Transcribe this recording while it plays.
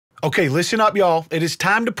Okay, listen up, y'all. It is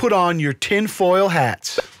time to put on your tinfoil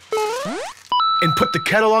hats and put the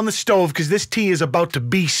kettle on the stove because this tea is about to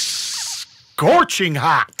be scorching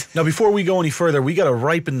hot. Now, before we go any further, we got to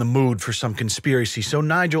ripen the mood for some conspiracy. So,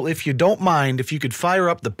 Nigel, if you don't mind, if you could fire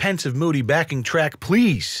up the pensive, moody backing track,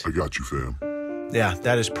 please. I got you, fam. Yeah,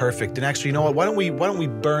 that is perfect. And actually, you know what? Why don't we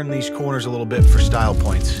burn these corners a little bit for style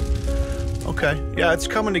points? Okay, yeah, it's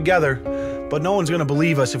coming together. But no one's going to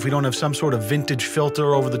believe us if we don't have some sort of vintage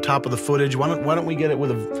filter over the top of the footage. Why don't we get it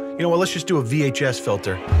with a, you know what, let's just do a VHS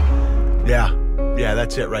filter. Yeah,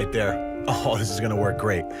 that's it right there. Oh, this is going to work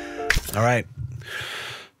great. All right.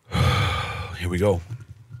 Here we go.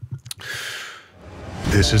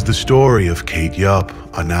 This is the story of Kate Yupp,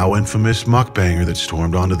 a now infamous mukbanger that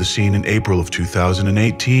stormed onto the scene in April of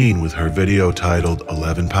 2018 with her video titled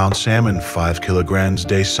 11-pound salmon, 5 kilograms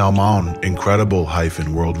de salmon, incredible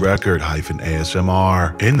 -world record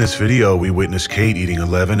 -ASMR. In this video, we witness Kate eating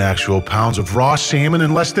 11 actual pounds of raw salmon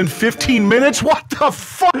in less than 15 minutes. What the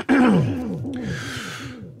fuck?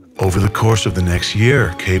 Over the course of the next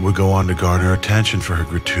year, Kate would go on to garner attention for her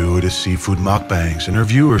gratuitous seafood mukbangs, and her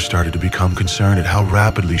viewers started to become concerned at how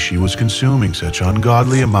rapidly she was consuming such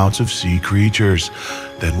ungodly amounts of sea creatures.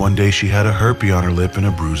 Then one day she had a herpes on her lip and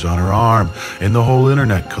a bruise on her arm, and the whole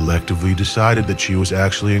internet collectively decided that she was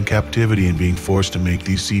actually in captivity and being forced to make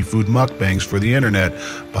these seafood mukbangs for the internet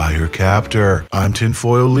by her captor. I'm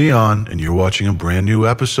Tinfoil Leon, and you're watching a brand new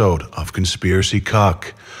episode of Conspiracy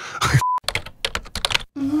Cuck.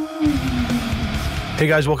 Hey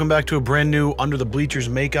guys, welcome back to a brand new Under the Bleachers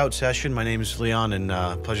makeout session. My name is Leon, and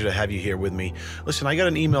pleasure to have you here with me. Listen, I got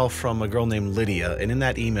an email from a girl named Lydia, and in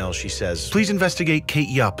that email she says, please investigate Kate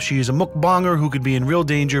Yupp. She is a mukbanger who could be in real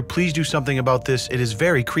danger. Please do something about this. It is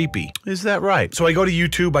very creepy. Is that right? So I go to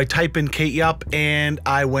YouTube, I type in Kate Yupp, and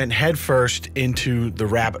I went headfirst into the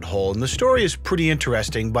rabbit hole. And the story is pretty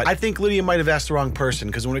interesting, but I think Lydia might have asked the wrong person,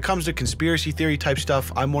 because when it comes to conspiracy theory type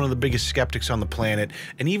stuff, I'm one of the biggest skeptics on the planet.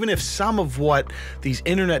 And even if some of what these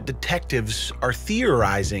internet detectives are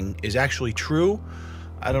theorizing is actually true,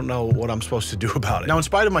 I don't know what I'm supposed to do about it. Now, in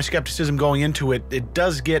spite of my skepticism going into it, it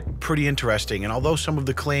does get pretty interesting. And although some of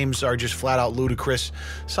the claims are just flat out ludicrous,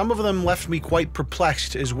 some of them left me quite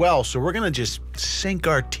perplexed as well. So we're gonna just sink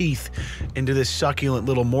our teeth into this succulent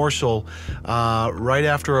little morsel right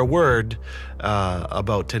after a word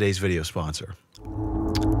about today's video sponsor.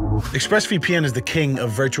 ExpressVPN is the king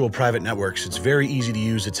of virtual private networks. It's very easy to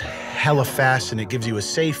use, it's hella fast, and it gives you a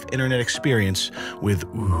safe internet experience with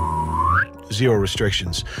zero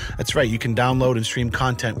restrictions. That's right, you can download and stream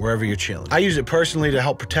content wherever you're chilling. I use it personally to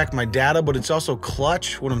help protect my data, but it's also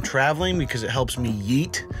clutch when I'm traveling because it helps me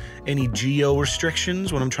yeet any geo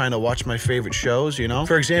restrictions when I'm trying to watch my favorite shows, you know?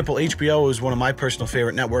 For example, HBO is one of my personal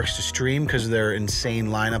favorite networks to stream because of their insane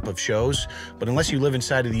lineup of shows, but unless you live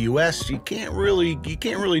inside of the US, you can't really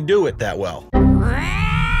do it that well.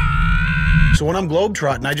 So when I'm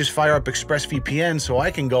globetrotting, I just fire up ExpressVPN so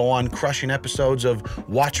I can go on crushing episodes of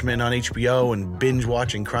Watchmen on HBO and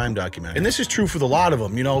binge-watching crime documentaries. And this is true for a lot of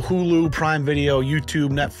them, you know, Hulu, Prime Video, YouTube,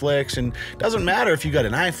 Netflix, and it doesn't matter if you got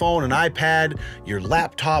an iPhone, an iPad, your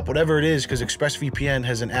laptop, whatever it is, because ExpressVPN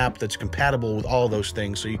has an app that's compatible with all of those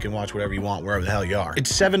things so you can watch whatever you want wherever the hell you are.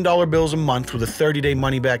 It's $7 bills a month with a 30-day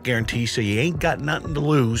money-back guarantee, so you ain't got nothing to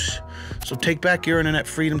lose. So take back your internet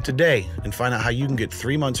freedom today and find out how you can get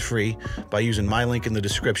 3 months free by using my link in the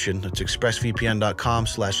description. It's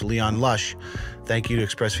expressvpn.com/LeonLush. Thank you to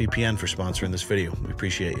ExpressVPN for sponsoring this video. We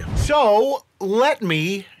appreciate you. So let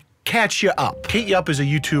me catch you up. Kate Yupp is a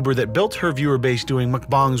YouTuber that built her viewer base doing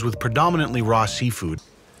mukbangs with predominantly raw seafood.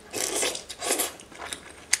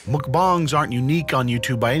 Mukbangs aren't unique on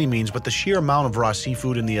YouTube by any means, but the sheer amount of raw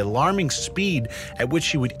seafood and the alarming speed at which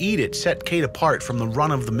she would eat it set Kate apart from the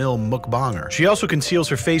run-of-the-mill mukbanger. She also conceals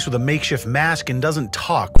her face with a makeshift mask and doesn't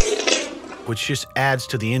talk, which just adds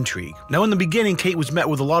to the intrigue. Now, in the beginning, Kate was met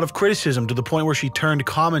with a lot of criticism to the point where she turned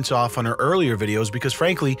comments off on her earlier videos because,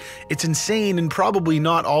 frankly, it's insane and probably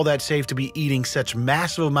not all that safe to be eating such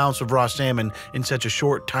massive amounts of raw salmon in such a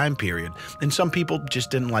short time period, and some people just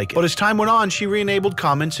didn't like it. But as time went on, she re-enabled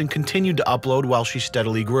comments and continued to upload while she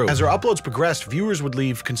steadily grew. As her uploads progressed, viewers would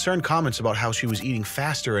leave concerned comments about how she was eating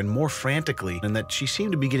faster and more frantically, and that she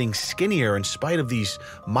seemed to be getting skinnier in spite of these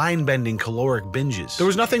mind-bending caloric binges. There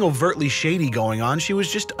was nothing overtly shady going on. She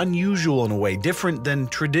was just unusual in a way, different than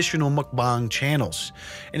traditional mukbang channels.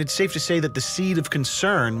 And it's safe to say that the seed of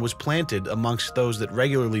concern was planted amongst those that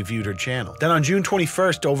regularly viewed her channel. Then on June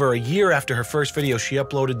 21st, over a year after her first video, she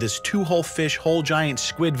uploaded this 2 whole fish, whole giant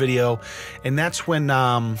squid video, and that's when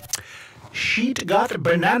sheet got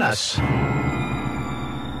bananas.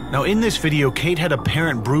 Now in this video, Kate had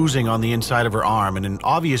apparent bruising on the inside of her arm and an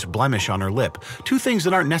obvious blemish on her lip. Two things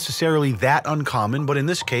that aren't necessarily that uncommon, but in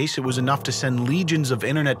this case it was enough to send legions of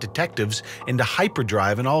internet detectives into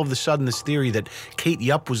hyperdrive, and all of a sudden this theory that Kate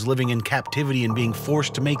Yupp was living in captivity and being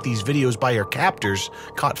forced to make these videos by her captors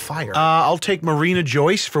caught fire. I'll take Marina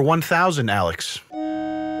Joyce for 1,000, Alex.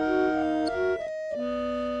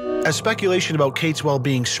 As speculation about Kate's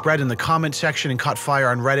well-being spread in the comment section and caught fire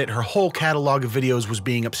on Reddit, her whole catalog of videos was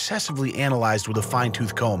being obsessively analyzed with a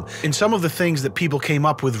fine-tooth comb. And some of the things that people came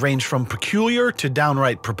up with ranged from peculiar to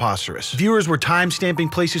downright preposterous. Viewers were time-stamping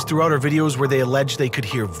places throughout her videos where they alleged they could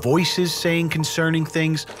hear voices saying concerning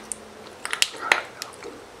things.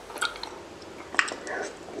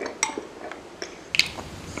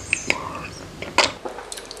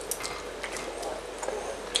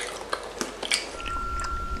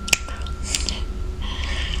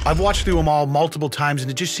 I've watched through them all multiple times,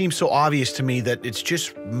 and it just seems so obvious to me that it's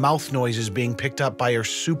just mouth noises being picked up by her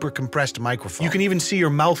super compressed microphone. You can even see her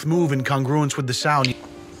mouth move in congruence with the sound.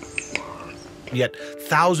 Yet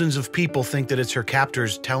thousands of people think that it's her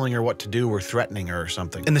captors telling her what to do or threatening her or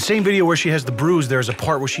something. In the same video where she has the bruise, there's a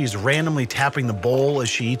part where she is randomly tapping the bowl as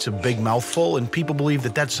she eats a big mouthful, and people believe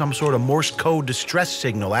that that's some sort of Morse code distress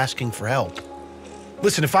signal asking for help.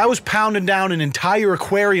 Listen, if I was pounding down an entire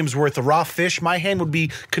aquarium's worth of raw fish, my hand would be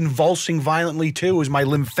convulsing violently too as my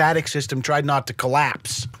lymphatic system tried not to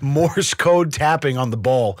collapse. Morse code tapping on the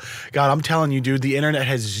bowl. God, I'm telling you, dude, the internet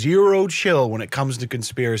has zero chill when it comes to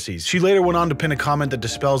conspiracies. She later went on to pin a comment that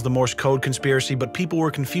dispels the Morse code conspiracy, but people were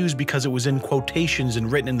confused because it was in quotations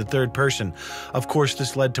and written in the third person. Of course,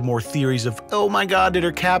 this led to more theories of, oh my God, did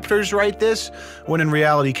her captors write this? When in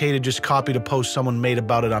reality, Kate had just copied a post someone made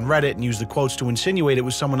about it on Reddit and used the quotes to insinuate it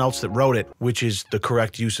was someone else that wrote it, which is the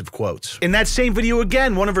correct use of quotes. In that same video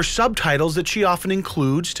again, one of her subtitles that she often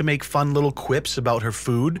includes to make fun little quips about her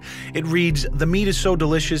food, it reads, "The meat is so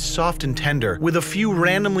delicious, soft and tender," with a few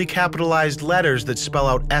randomly capitalized letters that spell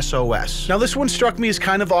out SOS. Now this one struck me as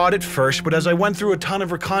kind of odd at first, but as I went through a ton of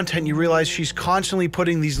her content, you realize she's constantly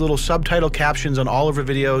putting these little subtitle captions on all of her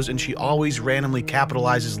videos, and she always randomly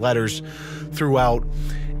capitalizes letters throughout.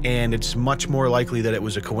 And it's much more likely that it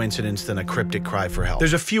was a coincidence than a cryptic cry for help.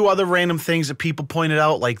 There's a few other random things that people pointed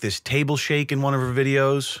out, like this table shake in one of her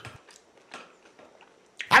videos.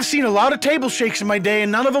 I've seen a lot of table shakes in my day,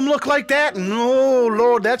 and none of them look like that. And oh,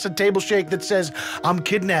 Lord, that's a table shake that says, "I'm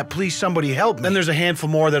kidnapped, please somebody help me." Then there's a handful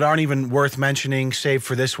more that aren't even worth mentioning, save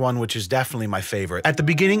for this one, which is definitely my favorite. At the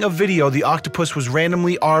beginning of video, the octopus was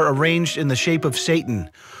randomly arranged in the shape of Satan.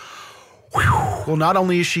 Whew. Well, not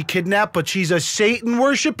only is she kidnapped, but she's a Satan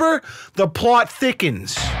worshiper. The plot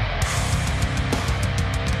thickens.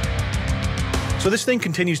 So this thing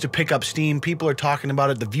continues to pick up steam. People are talking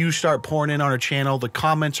about it. The views start pouring in on her channel. The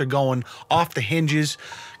comments are going off the hinges.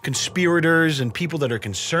 Conspirators and people that are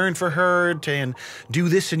concerned for her, and do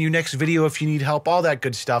this in your next video if you need help, all that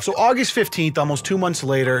good stuff. So August 15th, almost 2 months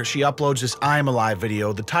later, she uploads this I'm Alive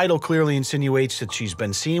video. The title clearly insinuates that she's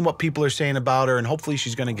been seeing what people are saying about her, and hopefully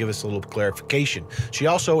she's going to give us a little clarification. She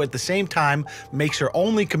also, at the same time, makes her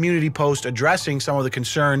only community post addressing some of the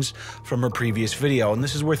concerns from her previous video, and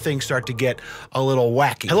this is where things start to get a little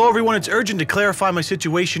wacky. Hello everyone, it's urgent to clarify my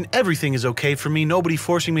situation. Everything is okay for me, nobody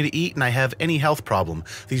forcing me to eat, and I have any health problem.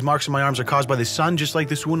 These marks on my arms are caused by the sun, just like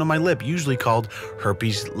this wound on my lip, usually called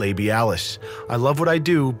herpes labialis. I love what I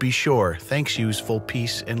do, be sure. Thanks, yous, full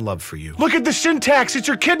peace and love for you. Look at the syntax, it's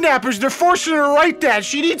her kidnappers, they're forcing her to write that,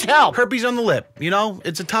 she needs help. Herpes on the lip, you know,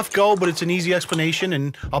 it's a tough go, but it's an easy explanation,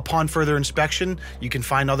 and upon further inspection, you can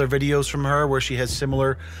find other videos from her where she has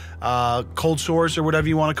similar cold sores or whatever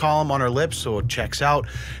you want to call them on her lips, so it checks out.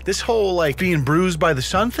 This whole like being bruised by the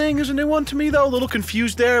sun thing is a new one to me though, a little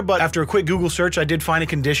confused there, but after a quick Google search, I did find a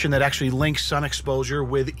condition that actually links sun exposure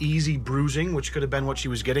with easy bruising, which could have been what she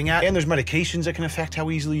was getting at. And there's medications that can affect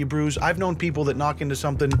how easily you bruise. I've known people that knock into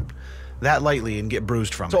something that lightly and get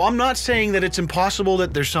bruised from it. So I'm not saying that it's impossible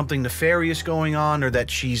that there's something nefarious going on or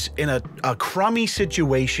that she's in a crummy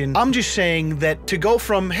situation. I'm just saying that to go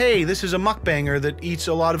from, hey, this is a mukbanger that eats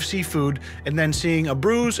a lot of seafood, and then seeing a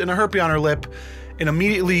bruise and a herpes on her lip, and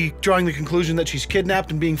immediately drawing the conclusion that she's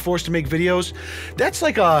kidnapped and being forced to make videos, that's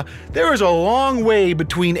like there is a long way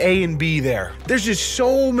between A and B there. There's just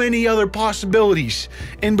so many other possibilities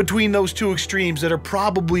in between those two extremes that are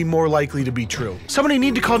probably more likely to be true. Somebody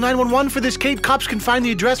need to call 911 for this, Kate. Cops can find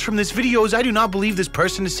the address from this video, as I do not believe this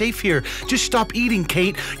person is safe here. Just stop eating,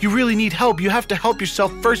 Kate. You really need help. You have to help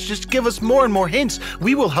yourself first. Just give us more and more hints.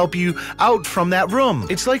 We will help you out from that room.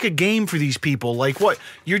 It's like a game for these people. Like what?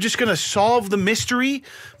 You're just gonna solve the mystery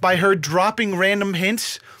by her dropping random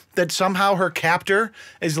hints that somehow her captor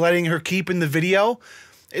is letting her keep in the video?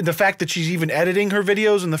 The fact that she's even editing her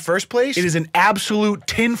videos in the first place, it is an absolute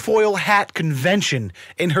tinfoil hat convention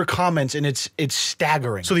in her comments, and it's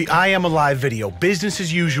staggering. So the I Am Alive video, business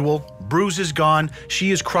as usual, Bruce is gone,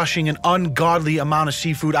 she is crushing an ungodly amount of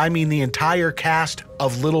seafood. I mean, the entire cast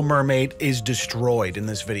of Little Mermaid is destroyed in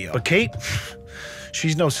this video. But Kate,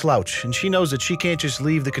 she's no slouch, and she knows that she can't just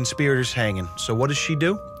leave the conspirators hanging. So what does she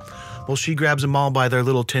do? Well, she grabs them all by their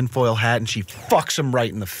little tinfoil hat and she fucks them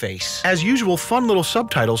right in the face. As usual, fun little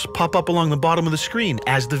subtitles pop up along the bottom of the screen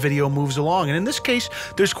as the video moves along, and in this case,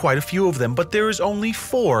 there's quite a few of them, but there is only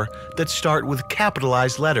 4 that start with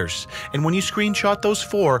capitalized letters. And when you screenshot those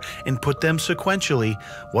 4 and put them sequentially,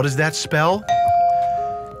 what does that spell?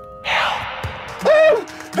 Help. Oh,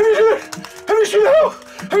 have you seen help?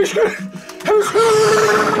 Have you seen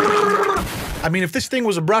I mean, if this thing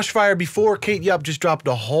was a brush fire before, Kate Yup just dropped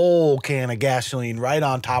a whole can of gasoline right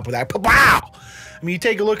on top of that. Pow! I mean, you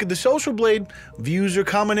take a look at the Social Blade, views are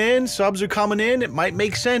coming in, subs are coming in, it might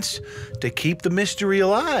make sense to keep the mystery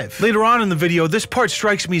alive. Later on in the video, this part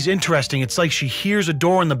strikes me as interesting. It's like she hears a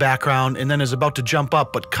door in the background and then is about to jump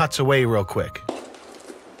up, but cuts away real quick.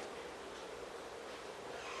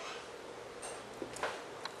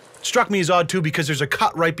 Struck me as odd too because there's a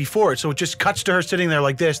cut right before it, so it just cuts to her sitting there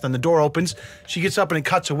like this, then the door opens, she gets up and it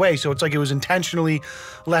cuts away, so it's like it was intentionally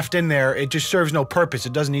left in there. It just serves no purpose,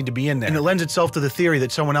 it doesn't need to be in there. And it lends itself to the theory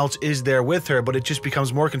that someone else is there with her, but it just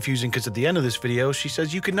becomes more confusing because at the end of this video, she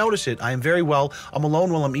says, "You can notice it, I am very well, I'm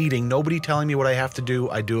alone while I'm eating, nobody telling me what I have to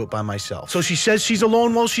do, I do it by myself." So she says she's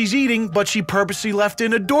alone while she's eating, but she purposely left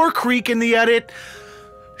in a door creak in the edit.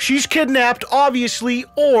 She's kidnapped, obviously,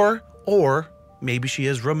 or maybe she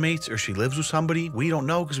has roommates or she lives with somebody. We don't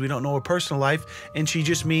know because we don't know her personal life. And she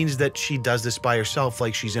just means that she does this by herself,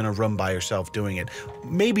 like she's in a room by herself doing it.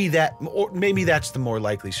 Maybe that's the more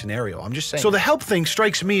likely scenario. I'm just saying. So the help thing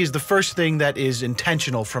strikes me as the first thing that is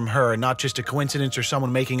intentional from her and not just a coincidence or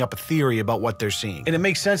someone making up a theory about what they're seeing. And it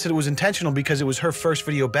makes sense that it was intentional because it was her first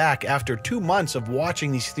video back after 2 months of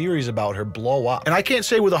watching these theories about her blow up. And I can't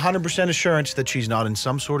say with 100% assurance that she's not in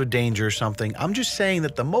some sort of danger or something. I'm just saying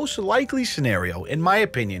that the most likely scenario, in my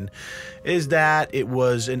opinion, is that it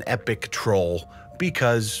was an epic troll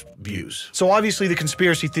because views. So obviously the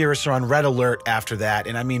conspiracy theorists are on red alert after that,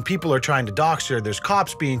 and I mean, people are trying to dox her, there's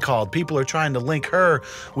cops being called, people are trying to link her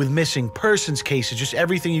with missing persons cases, just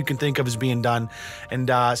everything you can think of is being done.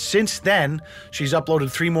 And since then, she's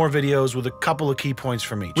uploaded 3 more videos with a couple of key points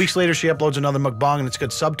from each. Weeks later, she uploads another mukbang and it's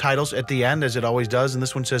got subtitles at the end, as it always does, and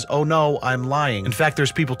this one says, "Oh no, I'm lying. In fact,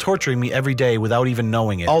 there's people torturing me every day without even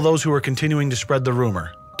knowing it. All those who are continuing to spread the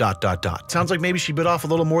rumor. ... Sounds like maybe she bit off a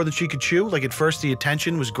little more than she could chew. Like at first the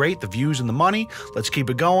attention was great, the views and the money, let's keep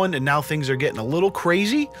it going, and now things are getting a little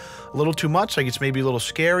crazy, a little too much, like it's maybe a little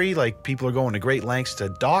scary, like people are going to great lengths to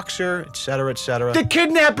dox her, etc, etc. The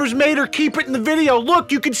kidnappers made her keep it in the video.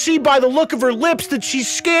 Look, you can see by the look of her lips that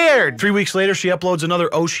she's scared. 3 weeks later, she uploads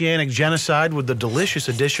another oceanic genocide with the delicious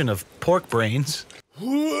addition of pork brains.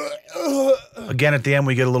 Again, at the end,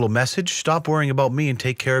 we get a little message. Stop worrying about me and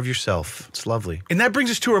take care of yourself. It's lovely. And that brings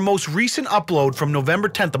us to her most recent upload from November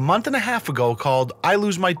 10th, a month and a half ago, called "I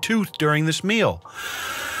Lose My Tooth During This Meal."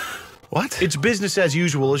 What? It's business as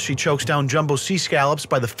usual as she chokes down jumbo sea scallops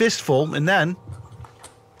by the fistful, and then...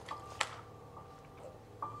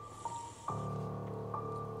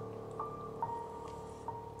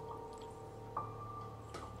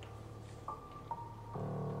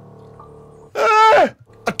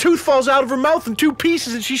 a tooth falls out of her mouth in 2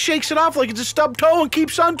 pieces and she shakes it off like it's a stubbed toe and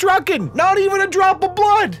keeps on trucking. Not even a drop of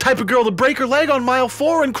blood. Type of girl to break her leg on mile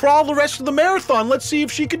 4 and crawl the rest of the marathon. Let's see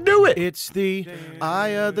if she can do it. It's the eye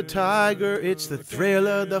of the tiger. It's the thrill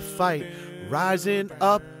of the fight. Rising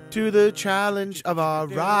up to the challenge of our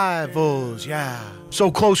rivals. Yeah.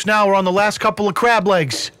 So close now. We're on the last couple of crab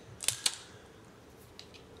legs.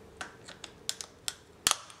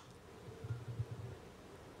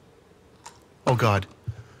 Oh God.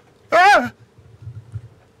 Ah!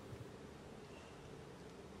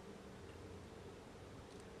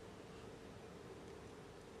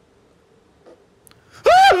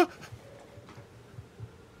 Ah!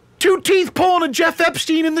 2 teeth pulling a Jeff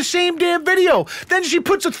Epstein in the same damn video. Then she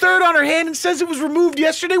puts a third on her hand and says it was removed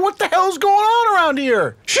yesterday. What the hell's going on around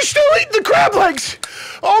here? She's still eating the crab legs.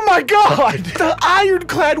 Oh my God! The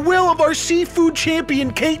ironclad will of our seafood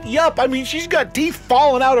champion, Kate Yupp. I mean, she's got teeth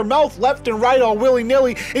falling out her mouth left and right all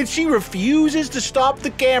willy-nilly, and she refuses to stop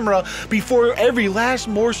the camera before every last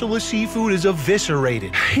morsel of seafood is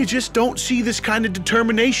eviscerated. You just don't see this kind of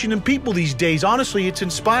determination in people these days. Honestly, it's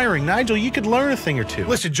inspiring. Nigel, you could learn a thing or two.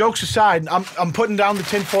 Listen, jokes aside, I'm putting down the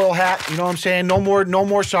tinfoil hat. You know what I'm saying? No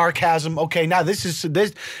more sarcasm. Okay, now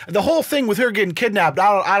the whole thing with her getting kidnapped.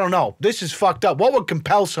 I don't know. This is fucked up. What would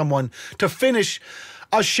compel someone to finish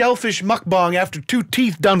a shellfish mukbang after 2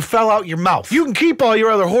 teeth done fell out your mouth? You can keep all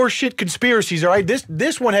your other horseshit conspiracies, all right?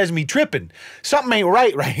 This one has me tripping. Something ain't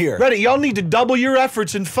right here. Reddit, y'all need to double your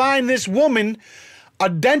efforts and find this woman a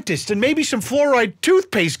dentist and maybe some fluoride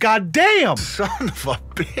toothpaste. God damn! Son of a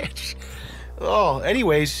bitch. Oh,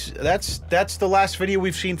 anyways, that's the last video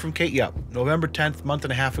we've seen from Kate Yupp. November 10th, month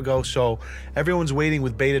and a half ago, so everyone's waiting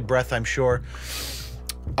with bated breath, I'm sure.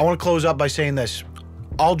 I want to close up by saying this.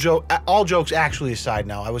 All jokes actually aside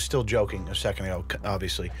now, I was still joking a second ago,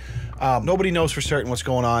 obviously. Nobody knows for certain what's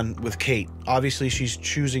going on with Kate. Obviously, she's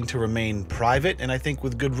choosing to remain private, and I think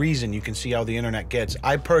with good reason. You can see how the internet gets.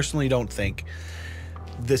 I personally don't think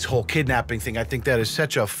this whole kidnapping thing, I think that is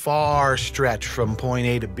such a far stretch from point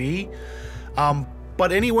A to B.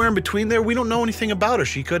 But anywhere in between there, we don't know anything about her.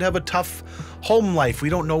 She could have a tough home life. We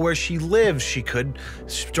don't know where she lives. She could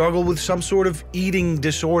struggle with some sort of eating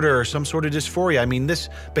disorder or some sort of dysphoria. I mean, this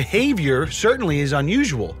behavior certainly is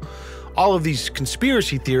unusual. All of these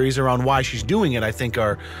conspiracy theories around why she's doing it, I think,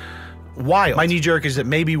 are wild. My knee-jerk is that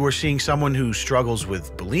maybe we're seeing someone who struggles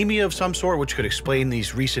with bulimia of some sort, which could explain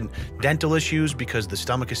these recent dental issues because the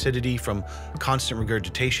stomach acidity from constant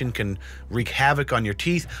regurgitation can wreak havoc on your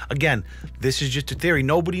teeth. Again, this is just a theory.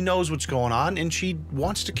 Nobody knows what's going on, and she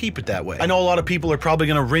wants to keep it that way. I know a lot of people are probably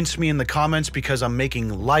going to rinse me in the comments because I'm making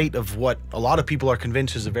light of what a lot of people are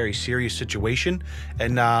convinced is a very serious situation,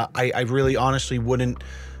 and I really honestly wouldn't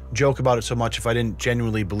joke about it so much if I didn't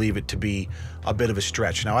genuinely believe it to be a bit of a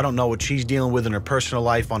stretch. Now, I don't know what she's dealing with in her personal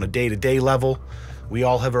life on a day-to-day level. We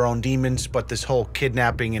all have our own demons, but this whole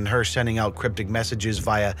kidnapping and her sending out cryptic messages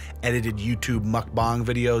via edited YouTube mukbang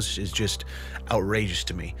videos is just outrageous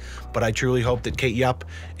to me. But I truly hope that Kate Yupp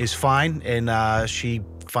is fine and she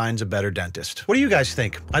finds a better dentist. What do you guys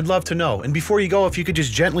think? I'd love to know. And before you go, if you could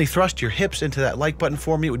just gently thrust your hips into that like button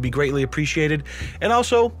for me, it would be greatly appreciated. And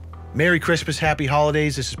also, Merry Christmas, Happy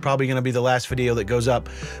Holidays. This is probably going to be the last video that goes up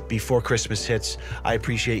before Christmas hits. I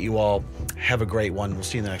appreciate you all. Have a great one. We'll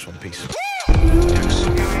see you in the next one. Peace.